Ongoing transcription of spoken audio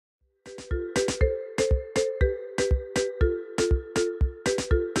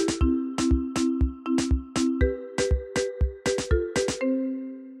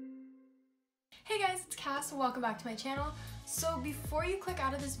guys, welcome back to my channel. So before you click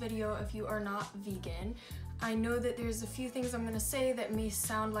out of this video if you are not vegan, I know that there's a few things I'm gonna say that may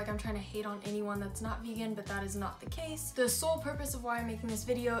sound like I'm trying to hate on anyone that's not vegan, but that is not the case. The sole purpose of why I'm making this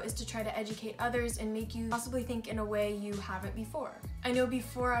video is to try to educate others and make you possibly think in a way you haven't before. I know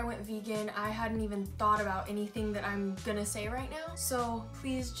before I went vegan, I hadn't even thought about anything that I'm gonna say right now, so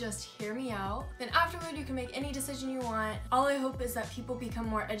please just hear me out. Then afterward, you can make any decision you want. All I hope is that people become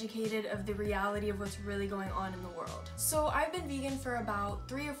more educated of the reality of what's really going on in the world. So I've been vegan for about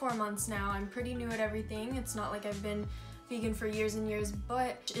 3 or 4 months now. I'm pretty new at everything. It's not like I've been vegan for years and years,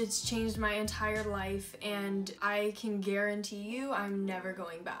 but it's changed my entire life, and I can guarantee you I'm never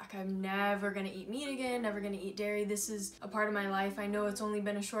going back. I'm never gonna eat meat again, never gonna eat dairy. This is a part of my life. I know it's only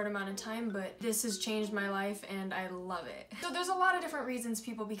been a short amount of time, but this has changed my life and I love it. So there's a lot of different reasons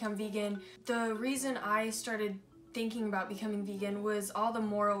people become vegan. The reason I started thinking about becoming vegan was all the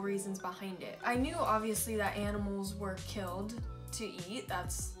moral reasons behind it. I knew obviously that animals were killed to eat.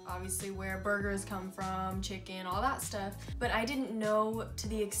 That's obviously where burgers come from, chicken, all that stuff. But I didn't know to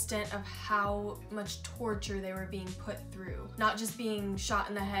the extent of how much torture they were being put through. Not just being shot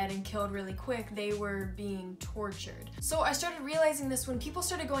in the head and killed really quick, they were being tortured. So I started realizing this when people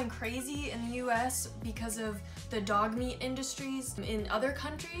started going crazy in the US because of the dog meat industries in other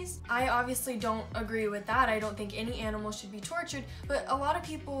countries. I obviously don't agree with that. I don't think any animal should be tortured, but a lot of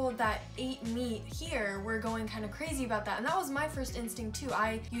people that ate meat here were going kind of crazy about that, and that was my first instinct too.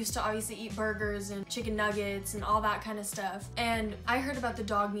 I used to obviously eat burgers and chicken nuggets and all that kind of stuff, and I heard about the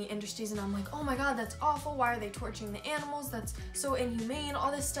dog meat industries and I'm like, oh my god, that's awful. Why are they torturing the animals? That's so inhumane, all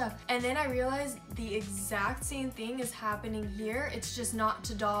this stuff. And then I realized the exact same thing is happening here. It's just not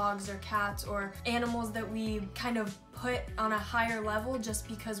to dogs or cats or animals that we kind of put on a higher level just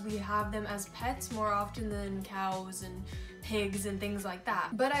because we have them as pets more often than cows and pigs and things like that.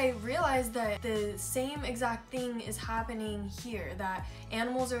 But I realized that the same exact thing is happening here, that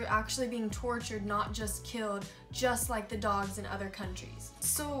animals are actually being tortured, not just killed, just like the dogs in other countries.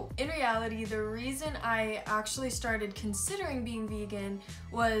 So in reality, the reason I actually started considering being vegan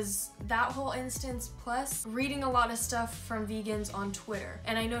was that whole instance, plus reading a lot of stuff from vegans on Twitter.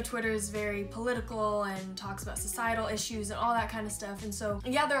 And I know Twitter is very political and talks about societal issues and all that kind of stuff, and so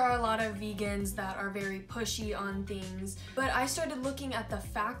yeah, there are a lot of vegans that are very pushy on things, but I started looking at the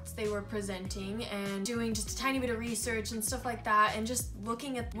facts they were presenting and doing just a tiny bit of research and stuff like that, and just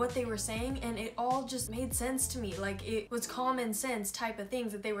looking at what they were saying, and it all just made sense to me. Like, it was common sense type of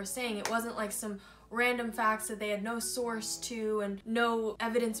things that they were saying. It wasn't like some random facts that they had no source to and no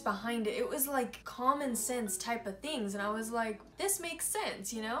evidence behind it. It was like common sense type of things, and I was like, this makes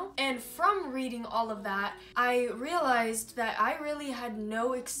sense, you know? And from reading all of that, I realized that I really had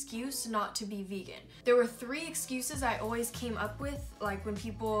no excuse not to be vegan. There were 3 excuses I always came up with, like when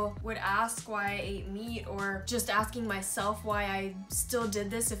people would ask why I ate meat, or just asking myself why I still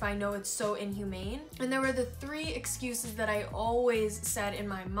did this if I know it's so inhumane. And there were the 3 excuses that I always said in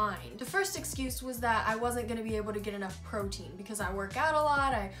my mind. The first excuse was that I wasn't gonna be able to get enough protein because I work out a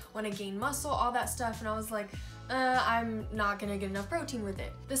lot, I want to gain muscle, all that stuff, and I was like, I'm not gonna get enough protein with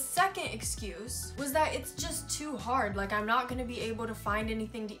it. The second excuse was that it's just too hard. Like, I'm not gonna be able to find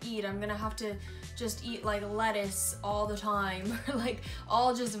anything to eat. I'm gonna have to just eat like lettuce all the time, or like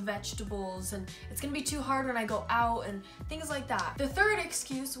all just vegetables, and it's gonna be too hard when I go out and things like that. The third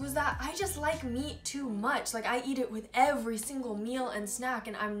excuse was that I just like meat too much. Like, I eat it with every single meal and snack,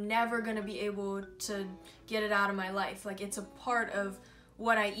 and I'm never gonna be able to get it out of my life. Like, it's a part of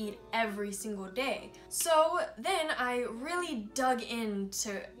what I eat every single day. So then I really dug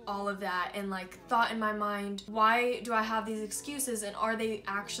into all of that and like thought in my mind, why do I have these excuses, and are they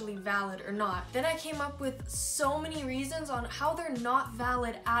actually valid or not? Then I came up with so many reasons on how they're not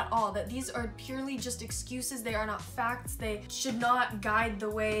valid at all, that these are purely just excuses. They are not facts. They should not guide the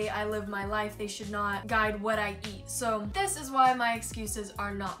way I live my life. They should not guide what I eat. So this is why my excuses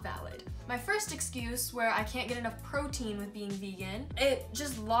are not valid. My first excuse, where I can't get enough protein with being vegan, it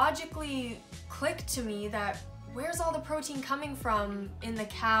just logically clicked to me that where's all the protein coming from in the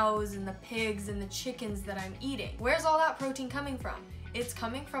cows and the pigs and the chickens that I'm eating? Where's all that protein coming from? It's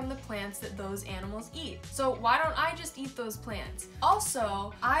coming from the plants that those animals eat. So why don't I just eat those plants?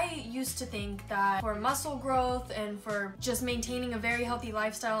 Also, I used to think that for muscle growth and for just maintaining a very healthy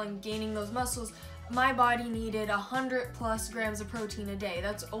lifestyle and gaining those muscles, my body needed 100+ grams of protein a day.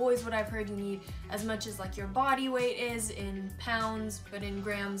 That's always what I've heard you need, as much as like your body weight is in pounds, but in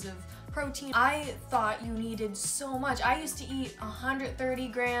grams of protein. I thought you needed so much. I used to eat 130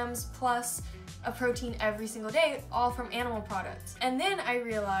 grams plus of protein every single day, all from animal products. And then I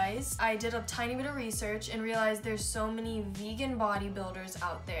realized, I did a tiny bit of research and realized there's so many vegan bodybuilders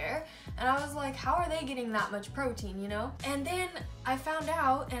out there. And I was like, how are they getting that much protein, you know? And then I found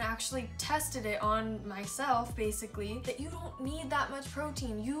out and actually tested it on myself, basically, that you don't need that much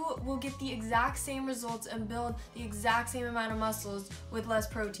protein. You will get the exact same results and build the exact same amount of muscles with less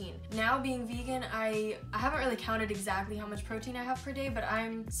protein. Now being vegan, I haven't really counted exactly how much protein I have per day, but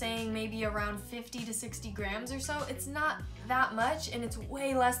I'm saying maybe around 50 to 60 grams or so. It's not that much, and it's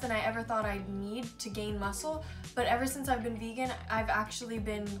way less than I ever thought I'd need to gain muscle. But ever since I've been vegan, I've actually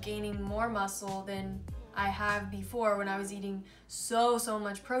been gaining more muscle than I have before when I was eating so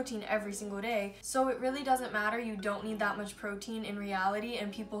much protein every single day. So it really doesn't matter. You don't need that much protein in reality, and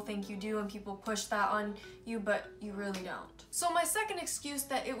people think you do and people push that on you, but you really don't. So my second excuse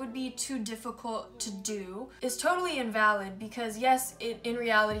that it would be too difficult to do is totally invalid, because yes, it in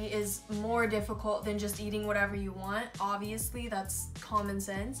reality is more difficult than just eating whatever you want. Obviously, that's common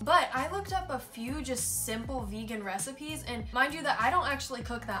sense. But I looked up a few just simple vegan recipes, and mind you that I don't actually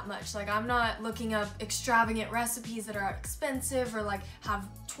cook that much. Like, I'm not looking up extravagant recipes that are expensive or like have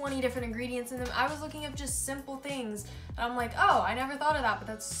 20 different ingredients in them. I was looking up just simple things and I'm like, oh, I never thought of that, but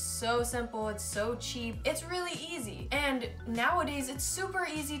that's so simple, it's so cheap, it's really easy. And nowadays it's super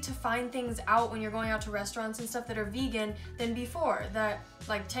easy to find things out when you're going out to restaurants and stuff that are vegan than before, that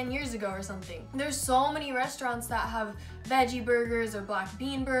like 10 years ago or something. There's so many restaurants that have veggie burgers or black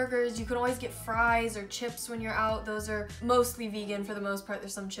bean burgers. You can always get fries or chips when you're out. Those are mostly vegan for the most part.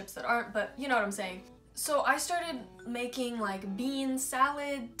 There's some chips that aren't, but you know what I'm saying. So I started making like bean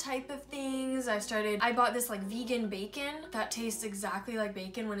salad type of things. I bought this like vegan bacon that tastes exactly like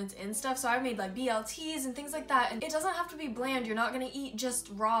bacon when it's in stuff. So I made like BLTs and things like that. And it doesn't have to be bland. You're not gonna eat just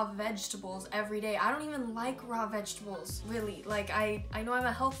raw vegetables every day. I don't even like raw vegetables, really. Like I know I'm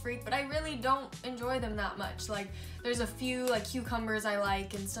a health freak, but I really don't enjoy them that much. Like there's a few like cucumbers I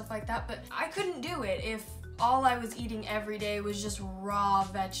like and stuff like that, but I couldn't do it if all I was eating every day was just raw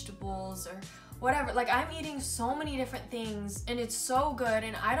vegetables or whatever. Like, I'm eating so many different things and it's so good,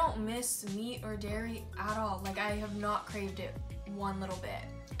 and I don't miss meat or dairy at all. Like, I have not craved it one little bit.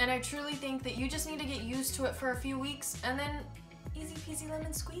 And I truly think that you just need to get used to it for a few weeks and then easy peasy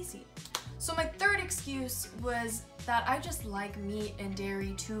lemon squeezy. So my third excuse was that I just like meat and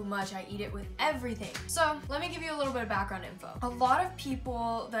dairy too much. I eat it with everything. So let me give you a little bit of background info. A lot of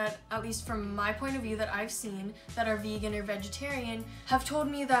people that, at least from my point of view that I've seen, that are vegan or vegetarian have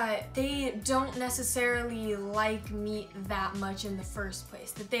told me that they don't necessarily like meat that much in the first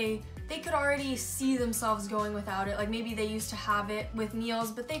place. That they could already see themselves going without it. Like maybe they used to have it with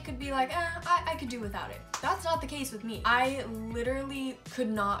meals, but they could be like, I could do without it. That's not the case with me. I literally could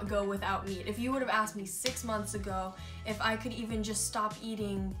not go without meat. If you would have asked me 6 months ago if I could even just stop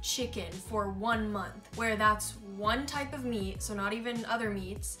eating chicken for 1 month, where that's one type of meat, so not even other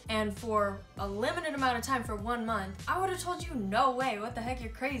meats, and for a limited amount of time for 1 month, I would have told you, no way, what the heck,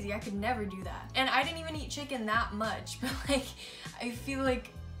 you're crazy, I could never do that. And I didn't even eat chicken that much, but like, I feel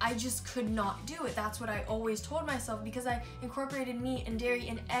like I just could not do it. That's what I always told myself, because I incorporated meat and dairy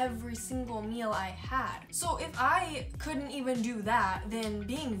in every single meal I had. So if I couldn't even do that, then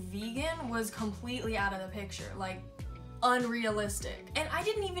being vegan was completely out of the picture. Like, unrealistic. And I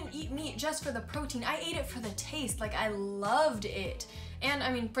didn't even eat meat just for the protein. I ate it for the taste. Like, I loved it. And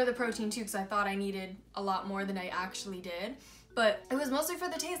I mean, for the protein too, because I thought I needed a lot more than I actually did. But it was mostly for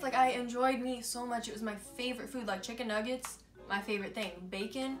the taste. Like, I enjoyed meat so much. It was my favorite food. Like chicken nuggets, my favorite thing.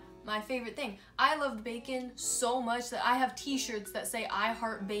 Bacon, my favorite thing. I loved bacon so much that I have t-shirts that say I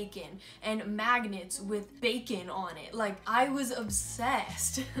heart bacon and magnets with bacon on it. Like, I was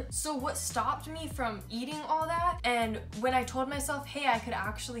obsessed. So what stopped me from eating all that, and when I told myself, hey, I could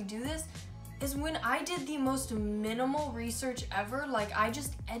actually do this, is when I did the most minimal research ever. Like, I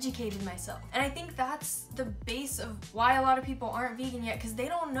just educated myself. And I think that's the base of why a lot of people aren't vegan yet, because they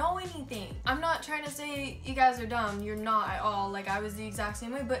don't know anything. I'm not trying to say you guys are dumb, you're not at all. Like, I was the exact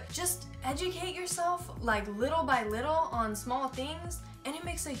same way, but just educate yourself, like, little by little on small things, and it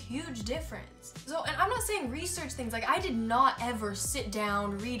makes a huge difference. So, and I'm not saying research things. Like, I did not ever sit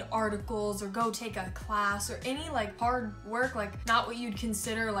down, read articles, or go take a class, or any like hard work, like not what you'd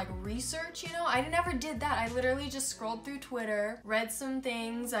consider like research, you know? I never did that. I literally just scrolled through Twitter, read some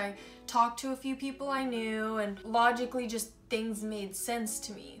things, I talked to a few people I knew, and logically just things made sense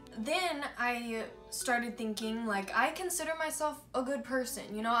to me. Then I started thinking, like, I consider myself a good person,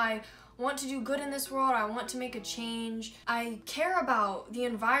 you know? I want to do good in this world. I want to make a change. I care about the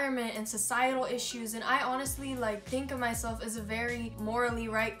environment and societal issues, and I honestly like think of myself as a very morally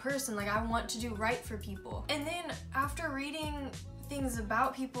right person. Like, I want to do right for people. And then after reading things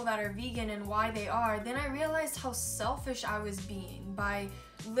about people that are vegan and why they are, then I realized how selfish I was being by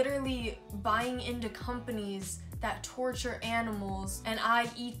literally buying into companies that torture animals and I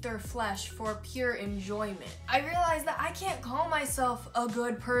eat their flesh for pure enjoyment. I realized that I can't call myself a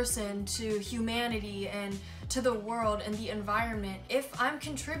good person to humanity and to the world and the environment if I'm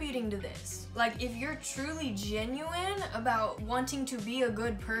contributing to this. Like, if you're truly genuine about wanting to be a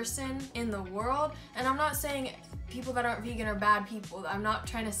good person in the world, and I'm not saying people that aren't vegan are bad people, I'm not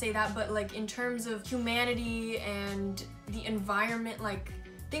trying to say that, but like in terms of humanity and the environment, like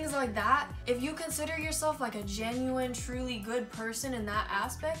things like that, if you consider yourself like a genuine, truly good person in that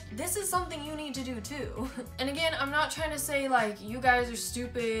aspect, this is something you need to do too. And again, I'm not trying to say like you guys are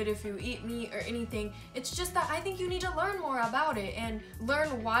stupid if you eat meat or anything. It's just that I think you need to learn more about it and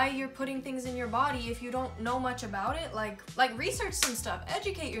learn why you're putting things in your body if you don't know much about it. Like research some stuff,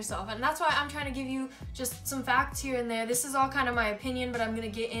 educate yourself. And that's why I'm trying to give you just some facts here and there. This is all kind of my opinion, but I'm gonna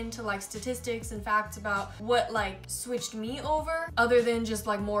get into like statistics and facts about what like switched me over, other than just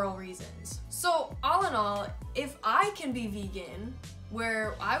like moral reasons. So all in all, if I can be vegan,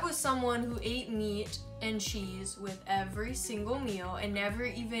 where I was someone who ate meat and cheese with every single meal and never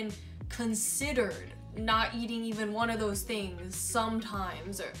even considered not eating even one of those things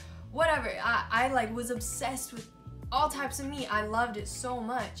sometimes or whatever, I like was obsessed with all types of meat. I loved it so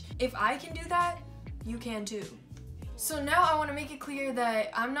much. If I can do that, you can too. So now I want to make it clear that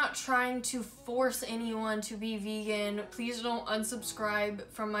I'm not trying to force anyone to be vegan. Please don't unsubscribe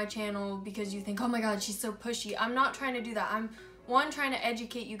from my channel because you think, oh my god, she's so pushy. I'm not trying to do that. I'm, one, trying to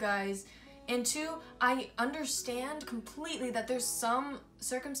educate you guys, and two, I understand completely that there's some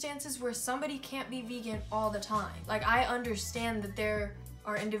circumstances where somebody can't be vegan all the time. Like, I understand that there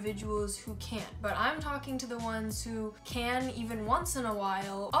are individuals who can't, but I'm talking to the ones who can even once in a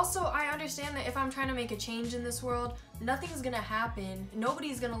while. Also, I understand that if I'm trying to make a change in this world, nothing's gonna happen.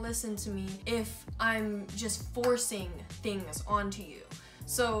 Nobody's gonna listen to me if I'm just forcing things onto you.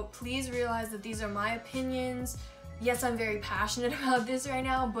 So please realize that these are my opinions. Yes, I'm very passionate about this right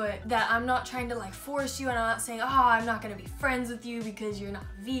now, but that I'm not trying to like force you, and I'm not saying, oh, I'm not gonna be friends with you because you're not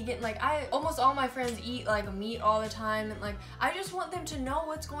vegan. Like, almost all my friends eat like meat all the time, and like, I just want them to know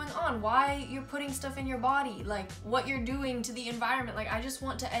what's going on, why you're putting stuff in your body, like what you're doing to the environment. Like, I just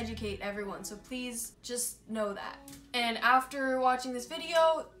want to educate everyone, so please just know that. And after watching this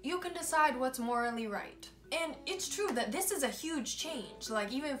video, you can decide what's morally right. And it's true that this is a huge change,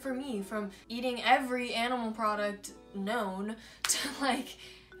 like even for me, from eating every animal product known to like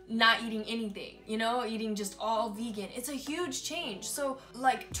not eating anything, you know, eating just all vegan. It's a huge change. So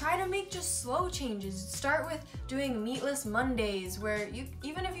like, try to make just slow changes. Start with doing meatless Mondays, where you,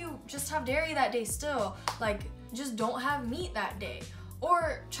 even if you just have dairy that day still, like just don't have meat that day.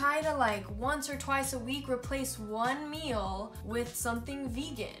 Or try to like once or twice a week replace one meal with something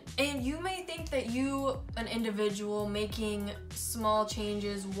vegan. And you may think that you, an individual, making small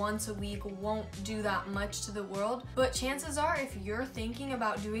changes once a week won't do that much to the world, but chances are if you're thinking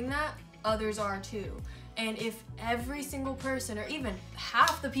about doing that, others are too. And if every single person, or even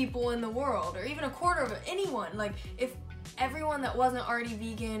half the people in the world, or even a quarter of anyone, like if everyone that wasn't already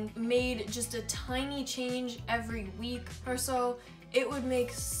vegan made just a tiny change every week or so, it would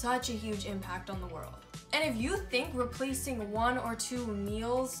make such a huge impact on the world. And if you think replacing 1 or 2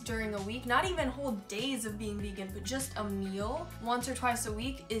 meals during a week, not even whole days of being vegan, but just a meal once or twice a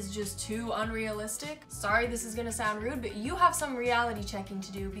week is just too unrealistic, sorry, this is gonna sound rude, but you have some reality checking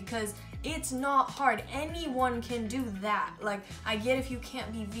to do, because it's not hard. Anyone can do that. Like, I get if you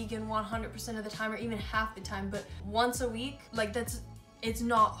can't be vegan 100% of the time or even half the time, but once a week, like it's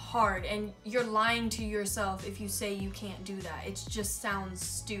not hard, and you're lying to yourself if you say you can't do that. It just sounds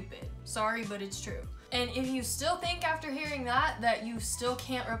stupid. Sorry, but it's true. And if you still think after hearing that you still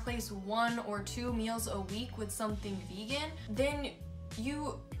can't replace 1 or 2 meals a week with something vegan, then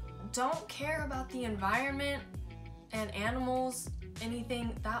you don't care about the environment and animals,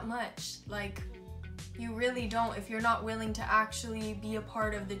 anything that much. Like, you really don't, if you're not willing to actually be a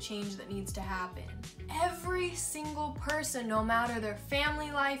part of the change that needs to happen. Every single person, no matter their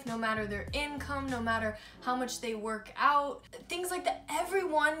family life, no matter their income, no matter how much they work out, things like that,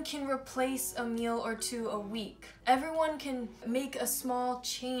 everyone can replace a meal or 2 a week. Everyone can make a small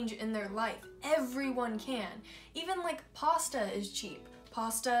change in their life. Everyone can. Even like pasta is cheap.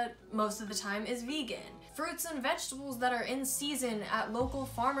 Pasta, most of the time, is vegan. Fruits and vegetables that are in season at local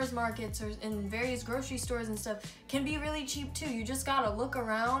farmers markets or in various grocery stores and stuff can be really cheap too. You just gotta look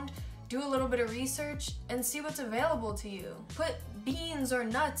around, do a little bit of research, and see what's available to you. Put beans or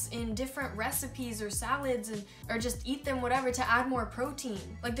nuts in different recipes or salads, or just eat them, whatever, to add more protein.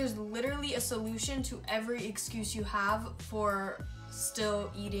 Like, there's literally a solution to every excuse you have for still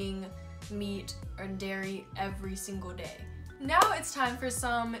eating meat or dairy every single day. Now it's time for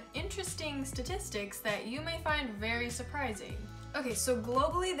some interesting statistics that you may find very surprising. Okay, so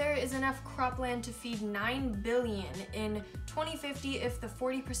globally there is enough cropland to feed 9 billion in 2050 if the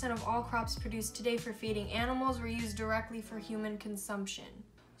 40% of all crops produced today for feeding animals were used directly for human consumption.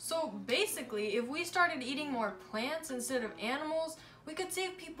 So basically, if we started eating more plants instead of animals, we could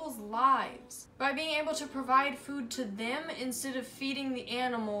save people's lives by being able to provide food to them instead of feeding the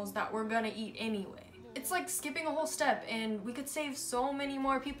animals that we're gonna eat anyway. It's like skipping a whole step, and we could save so many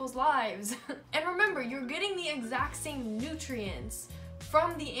more people's lives. And remember, you're getting the exact same nutrients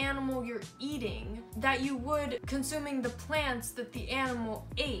from the animal you're eating that you would consuming the plants that the animal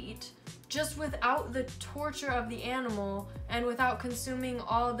ate, just without the torture of the animal and without consuming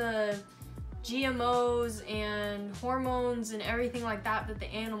all the GMOs and hormones and everything like that that the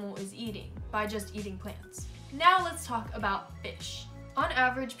animal is eating by just eating plants. Now let's talk about fish. On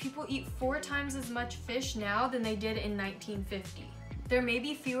average, people eat 4 times as much fish now than they did in 1950. There may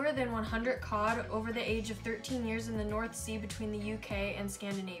be fewer than 100 cod over the age of 13 years in the North Sea between the UK and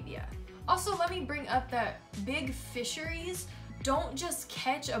Scandinavia. Also, let me bring up that big fisheries don't just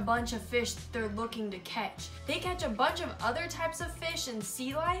catch a bunch of fish they're looking to catch. They catch a bunch of other types of fish and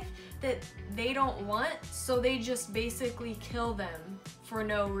sea life that they don't want, so they just basically kill them for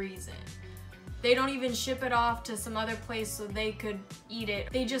no reason. They don't even ship it off to some other place so they could eat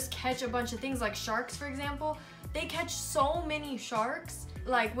it. They just catch a bunch of things like sharks, for example. They catch so many sharks,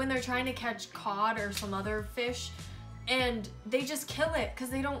 like when they're trying to catch cod or some other fish, and they just kill it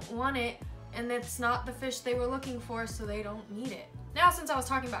because they don't want it, and it's not the fish they were looking for, so they don't need it. Now, since I was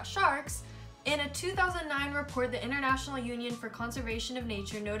talking about sharks, in a 2009 report, the International Union for Conservation of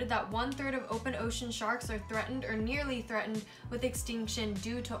Nature noted that 1/3 of open ocean sharks are threatened or nearly threatened with extinction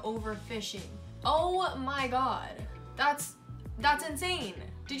due to overfishing. Oh my god, that's insane.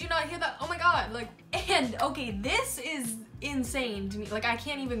 Did you not hear that? Oh my god, like, and okay, this is insane to me. Like, I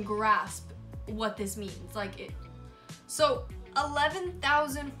can't even grasp what this means. Like, so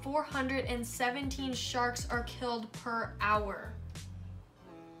 11,417 sharks are killed per hour.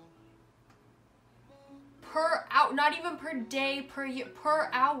 Per hour, not even per day, per year, per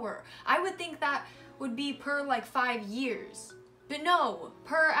hour. I would think that would be per like 5 years, but no,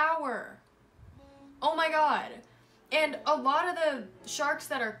 per hour. Oh my god. And a lot of the sharks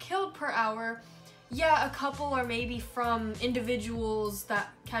that are killed per hour, yeah, a couple are maybe from individuals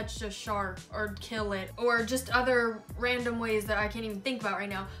that catch a shark or kill it, or just other random ways that I can't even think about right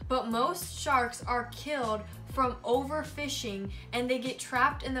now. But most sharks are killed from overfishing, and they get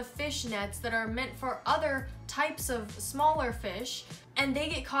trapped in the fish nets that are meant for other types of smaller fish, and they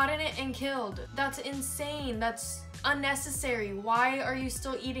get caught in it and killed. That's insane. That's unnecessary. Why are you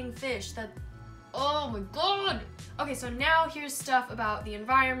still eating fish? Oh my god! Okay, so now here's stuff about the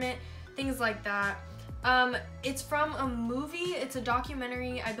environment, things like that. It's from a movie, it's a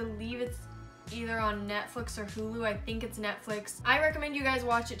documentary, I believe it's either on Netflix or Hulu, I think it's Netflix. I recommend you guys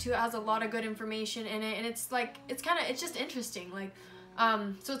watch it too, it has a lot of good information in it, and it's like, it's just interesting, like,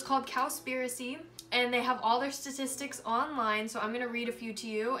 so it's called Cowspiracy, and they have all their statistics online, so I'm gonna read a few to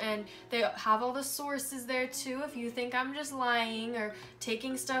you, and they have all the sources there too, if you think I'm just lying or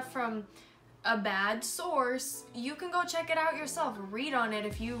taking stuff from a bad source, you can go check it out yourself. Read on it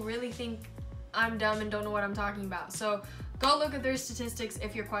if you really think I'm dumb and don't know what I'm talking about. So go look at their statistics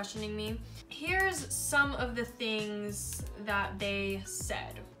if you're questioning me. Here's some of the things that they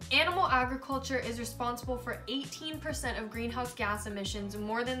said. Animal agriculture is responsible for 18% of greenhouse gas emissions,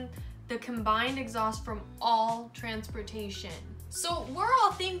 more than the combined exhaust from all transportation. So we're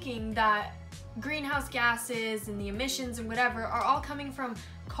all thinking that greenhouse gases and the emissions and whatever are all coming from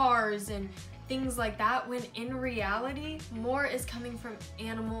cars and things like that, when in reality, more is coming from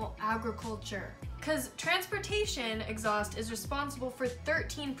animal agriculture. Because transportation exhaust is responsible for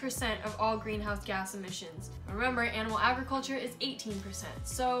 13% of all greenhouse gas emissions. Remember, animal agriculture is 18%,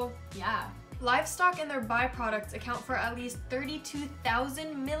 so yeah. Livestock and their byproducts account for at least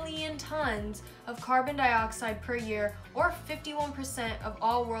 32,000 million tons of carbon dioxide per year, or 51% of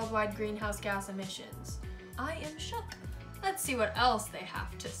all worldwide greenhouse gas emissions. I am shook. Let's see what else they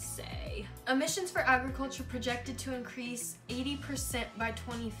have to say. Emissions for agriculture projected to increase 80% by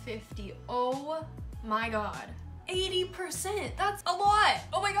 2050. Oh my god. 80%! That's a lot!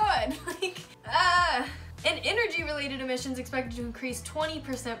 Oh my god! And energy-related emissions expected to increase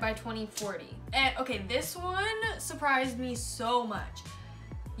 20% by 2040. And okay, this one surprised me so much.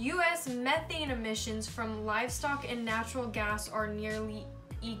 US methane emissions from livestock and natural gas are nearly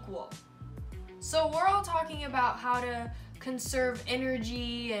equal. So we're all talking about how to conserve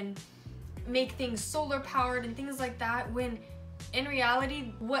energy and make things solar powered and things like that, when in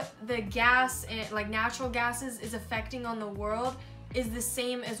reality, what the gas and like natural gases is affecting on the world is the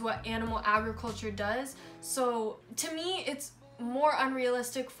same as what animal agriculture does. So to me, it's more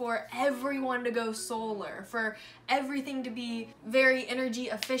unrealistic for everyone to go solar, for everything to be very energy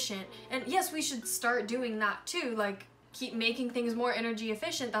efficient. And yes, we should start doing that too, like keep making things more energy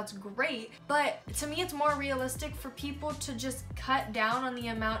efficient, that's great. But to me, it's more realistic for people to just cut down on the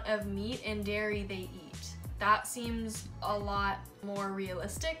amount of meat and dairy they eat. That seems a lot more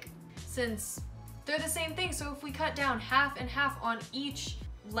realistic since they're the same thing. So if we cut down half and half on each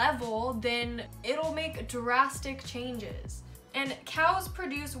level, then it'll make drastic changes. And cows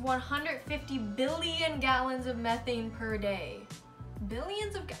produce 150 billion gallons of methane per day.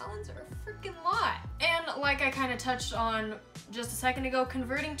 Billions of gallons are a freaking lot. And like I kind of touched on just a second ago,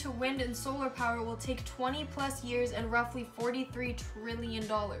 converting to wind and solar power will take 20 plus years and roughly $43 trillion.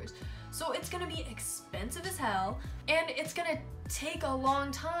 So it's gonna be expensive as hell, and it's gonna take a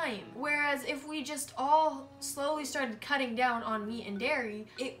long time. Whereas if we just all slowly started cutting down on meat and dairy,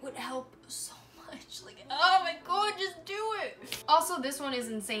 it would help so much. Like, oh my god, just do it! Also, this one is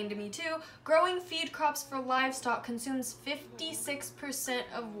insane to me too. Growing feed crops for livestock consumes 56%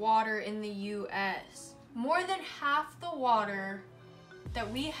 of water in the US. More than half the water that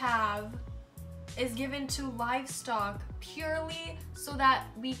we have is given to livestock purely so that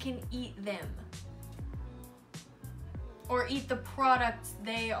we can eat them. Or eat the products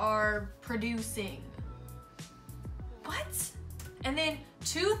they are producing. What? And then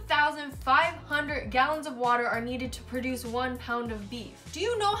 2,500 gallons of water are needed to produce 1 pound of beef. Do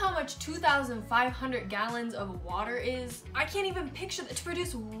you know how much 2,500 gallons of water is? I can't even picture that to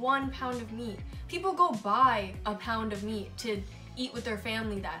produce 1 pound of meat. People go buy a pound of meat to eat with their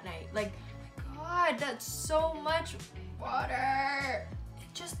family that night. Like, God, that's so much water.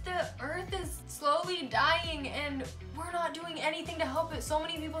 Just the earth is slowly dying and we're not doing anything to help it. So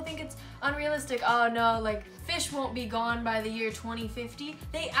many people think it's unrealistic. Oh no, like fish won't be gone by the year 2050.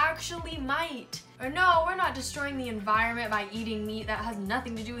 They actually might. Or no, we're not destroying the environment by eating meat that has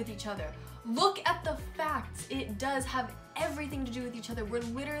nothing to do with each other. Look at the facts. It does have everything to do with each other. We're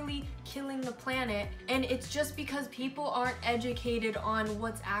literally killing the planet, and it's just because people aren't educated on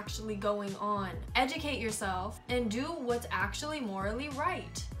what's actually going on. Educate yourself and do what's actually morally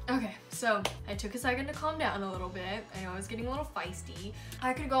right. Okay, so I took a second to calm down a little bit. I know I was getting a little feisty.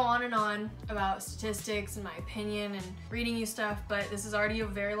 I could go on and on about statistics and my opinion and reading you stuff, but this is already a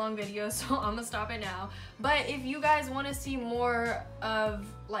very long video, so I'm gonna stop it now. But if you guys want to see more of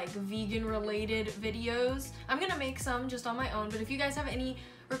like vegan related videos, I'm gonna make some just on my own, but if you guys have any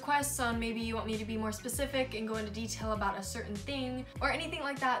requests on maybe you want me to be more specific and go into detail about a certain thing or anything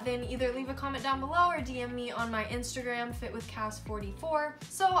like that, then either leave a comment down below or DM me on my Instagram, fitwithcass44.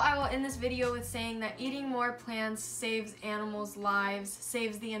 So I will end this video with saying that eating more plants saves animals' lives,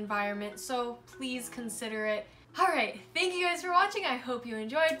 saves the environment, so please consider it. Alright, thank you guys for watching. I hope you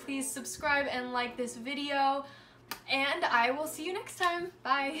enjoyed. Please subscribe and like this video, and I will see you next time.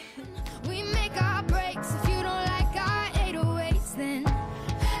 Bye! We make our breaks.